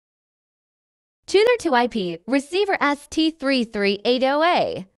Tuner to IP receiver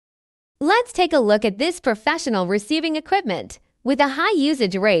ST3380A. Let's take a look at this professional receiving equipment with a high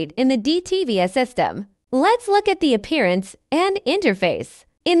usage rate in the DTV system. Let's look at the appearance and interface.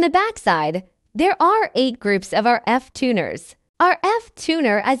 In the backside, there are 8 groups of RF tuners. RF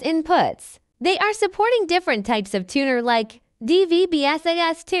tuner as inputs. They are supporting different types of tuner like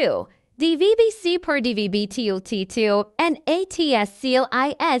DVB-SAS2, DVB-C per DVB-TUT2, and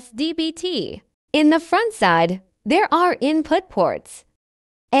ATS-CL-IS-DBT. In the front side, there are input ports,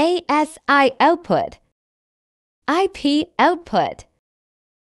 ASI output, IP output.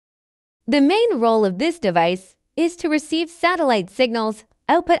 The main role of this device is to receive satellite signals,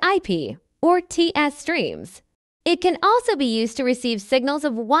 output IP, or TS streams. It can also be used to receive signals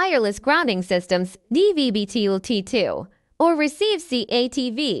of wireless grounding systems, DVB-TUT2, or receive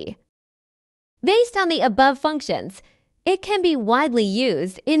CATV. Based on the above functions, it can be widely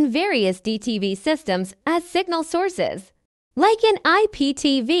used in various DTV systems as signal sources, like in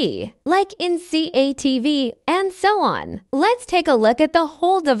IPTV, like in CATV, and so on. Let's take a look at the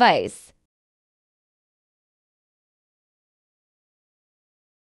whole device.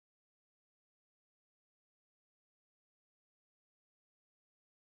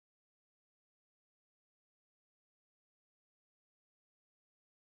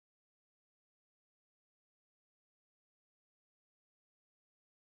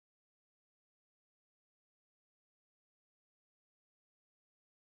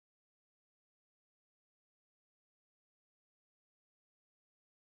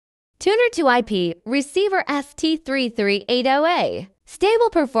 Tuner to IP receiver ST3380A. Stable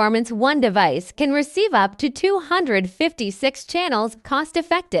performance one device can receive up to 256 channels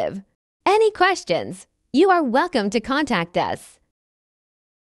cost-effective. Any questions? You are welcome to contact us.